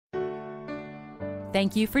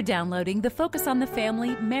Thank you for downloading the Focus on the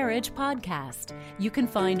Family Marriage podcast. You can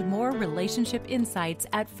find more relationship insights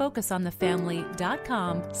at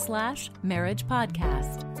focusonthefamily.com/marriage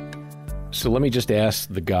podcast. So let me just ask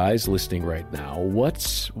the guys listening right now,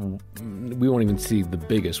 we won't even see the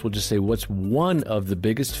biggest, we'll just say what's one of the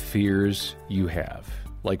biggest fears you have?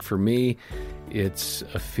 Like for me, it's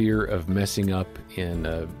a fear of messing up in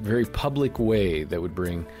a very public way that would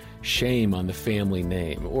bring shame on the family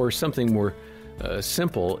name. Or something more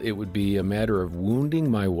simple, it would be a matter of wounding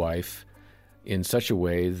my wife in such a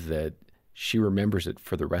way that she remembers it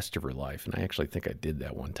for the rest of her life. And I actually think I did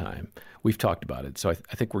that one time. We've talked about it, so I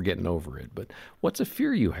think we're getting over it. But what's a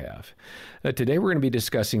fear you have? Today we're going to be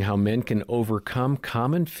discussing how men can overcome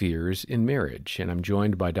common fears in marriage. And I'm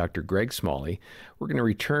joined by Dr. Greg Smalley. We're going to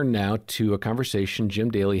return now to a conversation Jim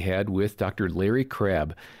Daly had with Dr. Larry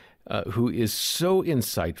Crabb, who is so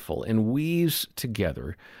insightful and weaves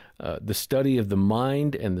together the study of the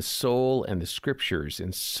mind and the soul and the scriptures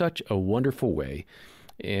in such a wonderful way.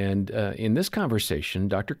 And in this conversation,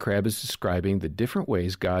 Dr. Crabb is describing the different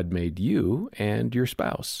ways God made you and your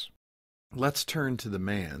spouse. Let's turn to the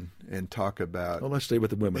man and talk about... Well, let's stay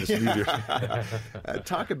with the women. It's easier.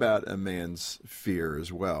 Talk about a man's fear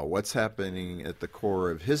as well. What's happening at the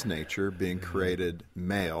core of his nature, being created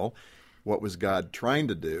male? What was God trying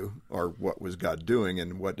to do, or what was God doing,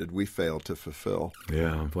 and what did we fail to fulfill?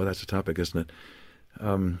 Yeah, well, that's a topic, isn't it?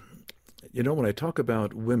 When I talk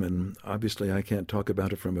about women, obviously I can't talk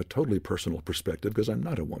about it from a totally personal perspective because I'm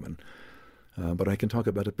not a woman. But I can talk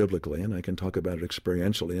about it biblically, and I can talk about it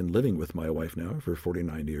experientially and living with my wife now for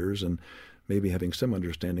 49 years and maybe having some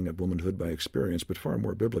understanding of womanhood by experience, but far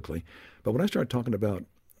more biblically. But when I start talking about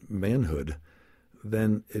manhood,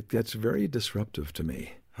 then it gets very disruptive to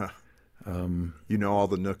me. Huh. You know all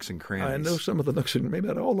the nooks and crannies. I know some of the nooks, and maybe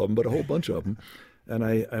not all of them, but a whole bunch of them. And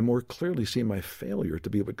I more clearly see my failure to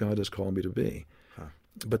be what God has called me to be. Huh.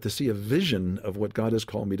 But to see a vision of what God has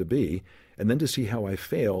called me to be, and then to see how I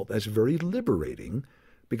fail, that's very liberating,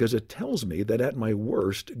 because it tells me that at my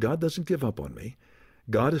worst, God doesn't give up on me.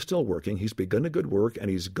 God is still working. He's begun a good work,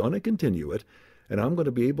 and He's going to continue it. And I'm going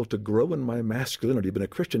to be able to grow in my masculinity. I've been a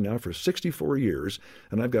Christian now for 64 years,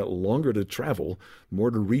 and I've got longer to travel,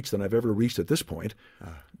 more to reach than I've ever reached at this point.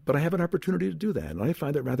 But I have an opportunity to do that, and I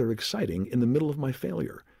find it rather exciting in the middle of my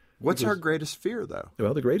failure. What's our greatest fear, though?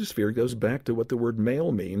 Well, the greatest fear goes back to what the word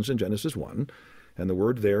male means in Genesis 1. And the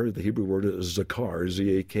word there, the Hebrew word is zakar,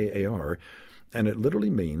 Z-A-K-A-R, and it literally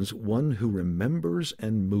means one who remembers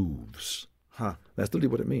and moves. Huh. That's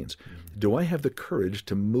literally what it means. Mm-hmm. Do I have the courage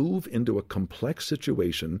to move into a complex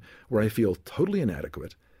situation where I feel totally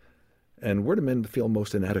inadequate? And where do men feel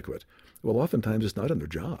most inadequate? Well, oftentimes it's not in their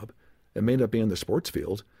job. It may not be in the sports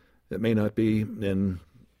field. It may not be in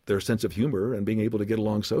their sense of humor and being able to get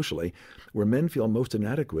along socially. Where men feel most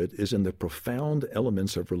inadequate is in the profound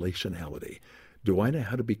elements of relationality. Do I know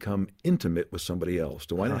how to become intimate with somebody else?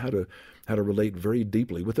 Do I know how to relate very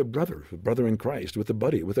deeply with a brother in Christ, with a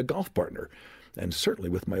buddy, with a golf partner, and certainly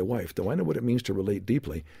with my wife? Do I know what it means to relate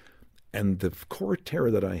deeply? And the core terror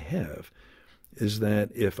that I have is that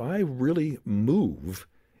if I really move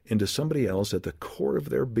into somebody else at the core of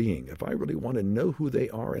their being, if I really want to know who they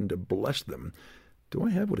are and to bless them, do I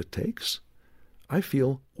have what it takes? I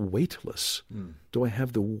feel weightless. Do I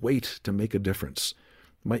have the weight to make a difference?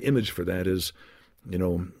 My image for that is,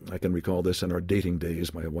 I can recall this in our dating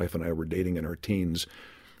days. My wife and I were dating in our teens.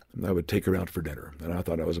 And I would take her out for dinner, and I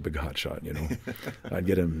thought I was a big hotshot, I'd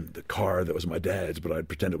get in the car that was my dad's, but I'd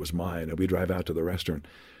pretend it was mine, and we'd drive out to the restaurant.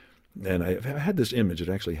 And I had this image. It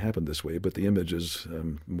actually happened this way, but the image is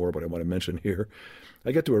more what I want to mention here.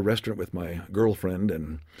 I get to a restaurant with my girlfriend,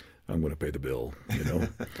 and I'm going to pay the bill,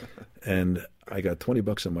 and I got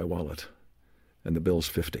 $20 in my wallet, and the bill's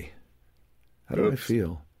 $50. How do I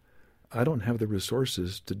feel? I don't have the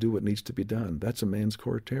resources to do what needs to be done. That's a man's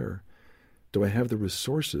core terror. Do I have the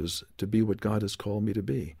resources to be what God has called me to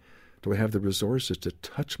be? Do I have the resources to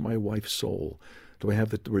touch my wife's soul? Do I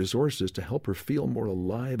have the resources to help her feel more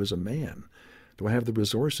alive as a man? Do I have the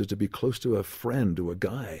resources to be close to a friend, to a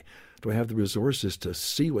guy? Do I have the resources to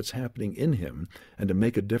see what's happening in him and to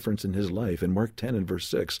make a difference in his life? In Mark 10 and verse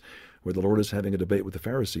 6, where the Lord is having a debate with the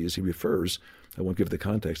Pharisees, he refers, I won't give the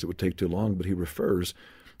context, it would take too long, but he refers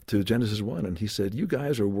to Genesis 1, and he said, you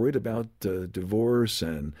guys are worried about divorce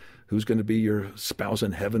and who's going to be your spouse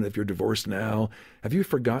in heaven if you're divorced now. Have you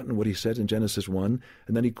forgotten what he said in Genesis 1?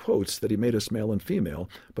 And then he quotes that he made us male and female,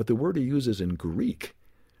 but the word he uses in Greek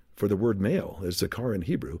for the word male is zakar in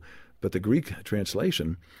Hebrew, but the Greek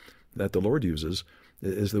translation that the Lord uses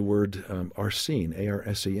is the word arsen,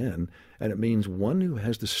 A-R-S-E-N, and it means one who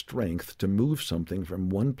has the strength to move something from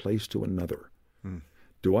one place to another.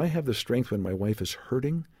 Do I have the strength when my wife is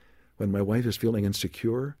hurting, when my wife is feeling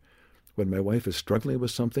insecure, when my wife is struggling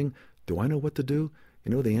with something? Do I know what to do?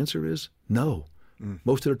 You know, the answer is no.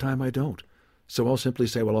 Most of the time I don't. So I'll simply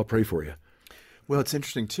say, well, I'll pray for you. Well, it's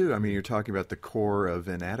interesting, too. I mean, you're talking about the core of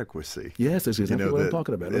inadequacy. Yes, that's exactly what I'm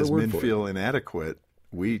talking about. As men feel inadequate,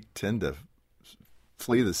 we tend to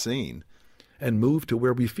flee the scene. And move to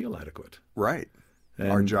where we feel adequate. Right.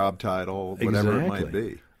 Our job title, whatever it might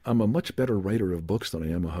be. I'm a much better writer of books than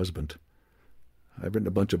I am a husband. I've written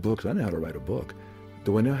a bunch of books. I know how to write a book.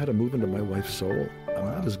 Do I know how to move into my wife's soul? I'm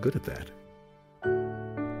not as good at that.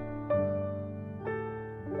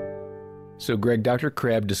 So, Greg, Dr.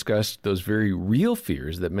 Crabb discussed those very real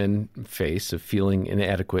fears that men face of feeling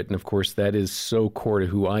inadequate. And, of course, that is so core to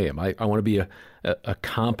who I am. I want to be a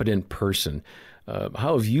competent person.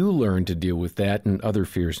 How have you learned to deal with that and other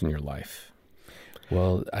fears in your life?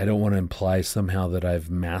 Well, I don't want to imply somehow that I've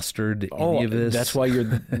mastered any of this. That's why you're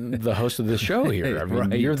the host of the show here. I mean,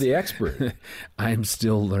 Right. You're the expert. I'm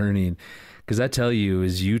still learning. Because I tell you,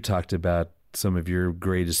 as you talked about some of your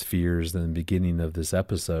greatest fears in the beginning of this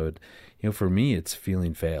episode, you know, for me, it's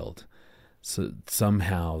feeling failed. So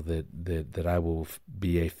somehow that I will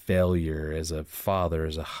be a failure as a father,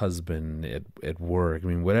 as a husband, at work. I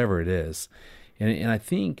mean, whatever it is. And I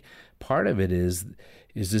think part of it is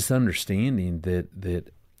this understanding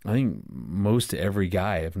that I think most every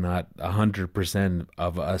guy, if not 100%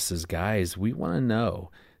 of us as guys, we want to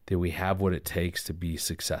know that we have what it takes to be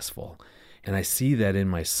successful. And I see that in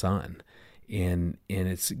my son. And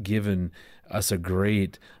it's given us a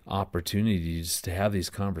great opportunity just to have these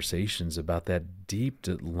conversations about that deep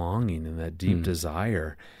longing and that deep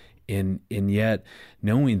desire. And yet,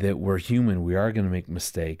 knowing that we're human, we are going to make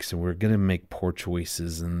mistakes and we're going to make poor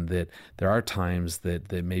choices, and that there are times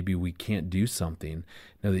that maybe we can't do something.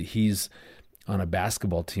 Know that he's on a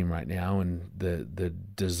basketball team right now, and the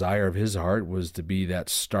desire of his heart was to be that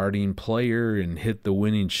starting player and hit the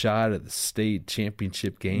winning shot at the state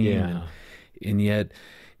championship game. Yeah. And yet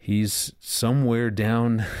he's somewhere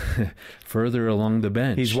down further along the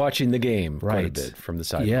bench. He's watching the game quite a Right. bit from the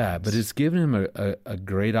sidelines. Yeah, but it's given him a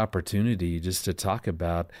great opportunity just to talk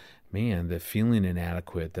about, man, the feeling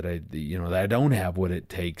inadequate, that I don't have what it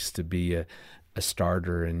takes to be a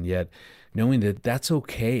starter, and yet knowing that that's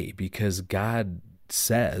okay because God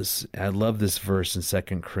says, I love this verse in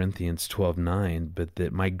 2 Corinthians 12:9, but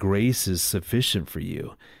that my grace is sufficient for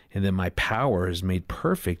you, and that my power is made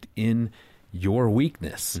perfect in your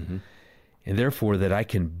weakness. Mm-hmm. And therefore that I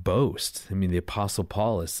can boast. I mean, the Apostle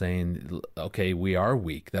Paul is saying, okay, we are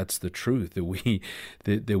weak. That's the truth, that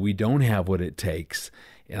we don't have what it takes.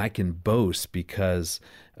 And I can boast because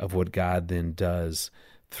of what God then does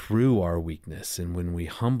through our weakness. And when we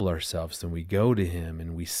humble ourselves and we go to him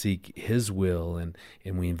and we seek his will and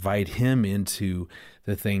we invite him into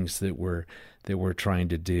the things that we're trying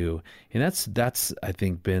to do. And that's I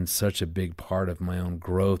think been such a big part of my own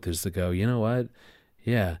growth, is to go, you know what?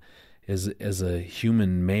 Yeah, as a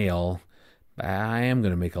human male, I am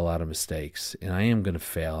going to make a lot of mistakes, and I am going to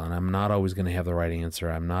fail, and I'm not always going to have the right answer.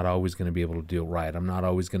 I'm not always going to be able to do it right. I'm not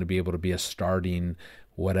always going to be able to be a starting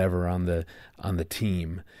whatever on the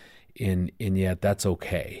team. And yet that's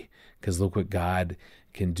okay, because look what God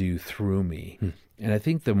can do through me. And I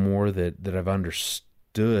think the more that I've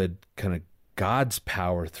understood kind of God's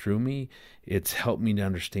power through me, it's helped me to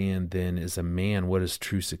understand then as a man, what does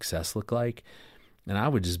true success look like? And I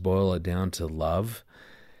would just boil it down to love,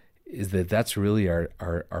 is that's really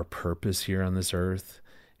our purpose here on this earth,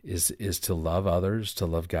 is to love others, to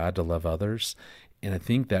love God, to love others. And I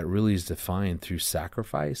think that really is defined through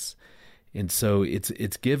sacrifice. And so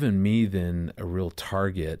it's given me then a real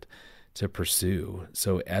target to pursue.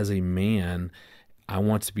 So as a man, I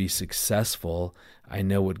want to be successful. I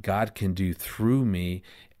know what God can do through me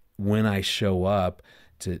when I show up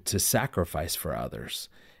to sacrifice for others.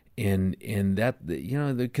 And that,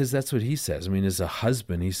 because that's what he says. I mean, as a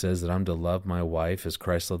husband, he says that I'm to love my wife as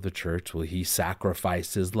Christ loved the church. Well, he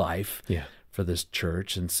sacrificed his life for this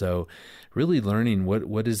church. And so really learning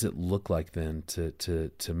what does it look like then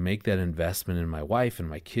to make that investment in my wife and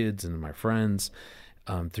my kids and my friends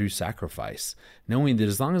through sacrifice, knowing that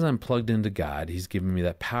as long as I'm plugged into God, he's given me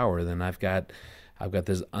that power, then I've got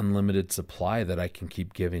this unlimited supply that I can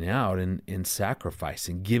keep giving out in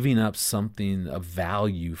sacrificing, giving up something of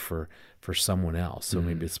value for someone else. So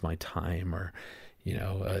maybe it's my time or,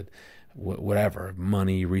 whatever,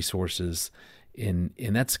 money, resources. And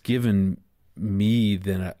that's given me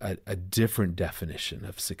then a different definition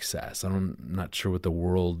of success. I'm not sure what the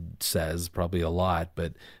world says, probably a lot,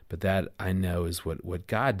 but that I know is what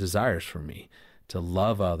God desires for me, to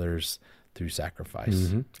love others through sacrifice.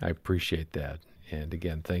 Mm-hmm. I appreciate that. And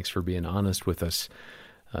again, thanks for being honest with us.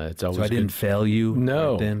 It's always So I didn't good. fail you?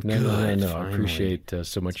 No, then? no. I Finally. appreciate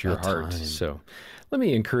so much your about heart. time. So let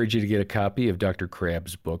me encourage you to get a copy of Dr.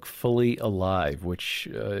 Crabb's book, Fully Alive, which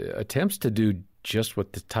attempts to do just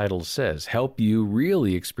what the title says, help you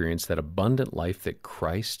really experience that abundant life that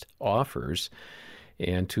Christ offers,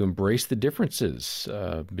 and to embrace the differences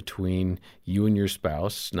between you and your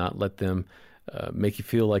spouse, not let them make you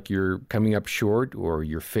feel like you're coming up short or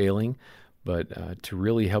you're failing, but to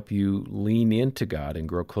really help you lean into God and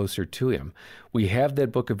grow closer to Him. We have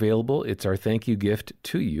that book available. It's our thank you gift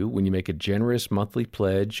to you when you make a generous monthly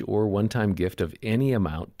pledge or one-time gift of any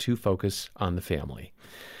amount to Focus on the Family.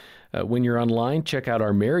 When you're online, check out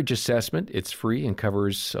our marriage assessment. It's free and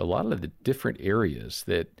covers a lot of the different areas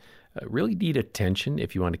that really need attention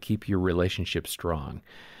if you want to keep your relationship strong.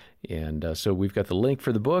 And so we've got the link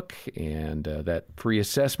for the book and that free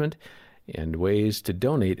assessment and ways to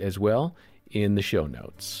donate as well in the show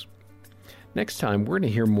notes. Next time, we're going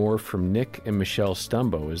to hear more from Nick and Michelle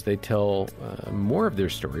Stumbo as they tell more of their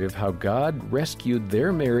story of how God rescued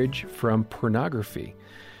their marriage from pornography.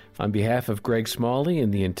 On behalf of Greg Smalley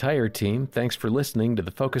and the entire team, thanks for listening to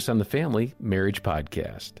the Focus on the Family Marriage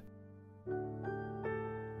Podcast.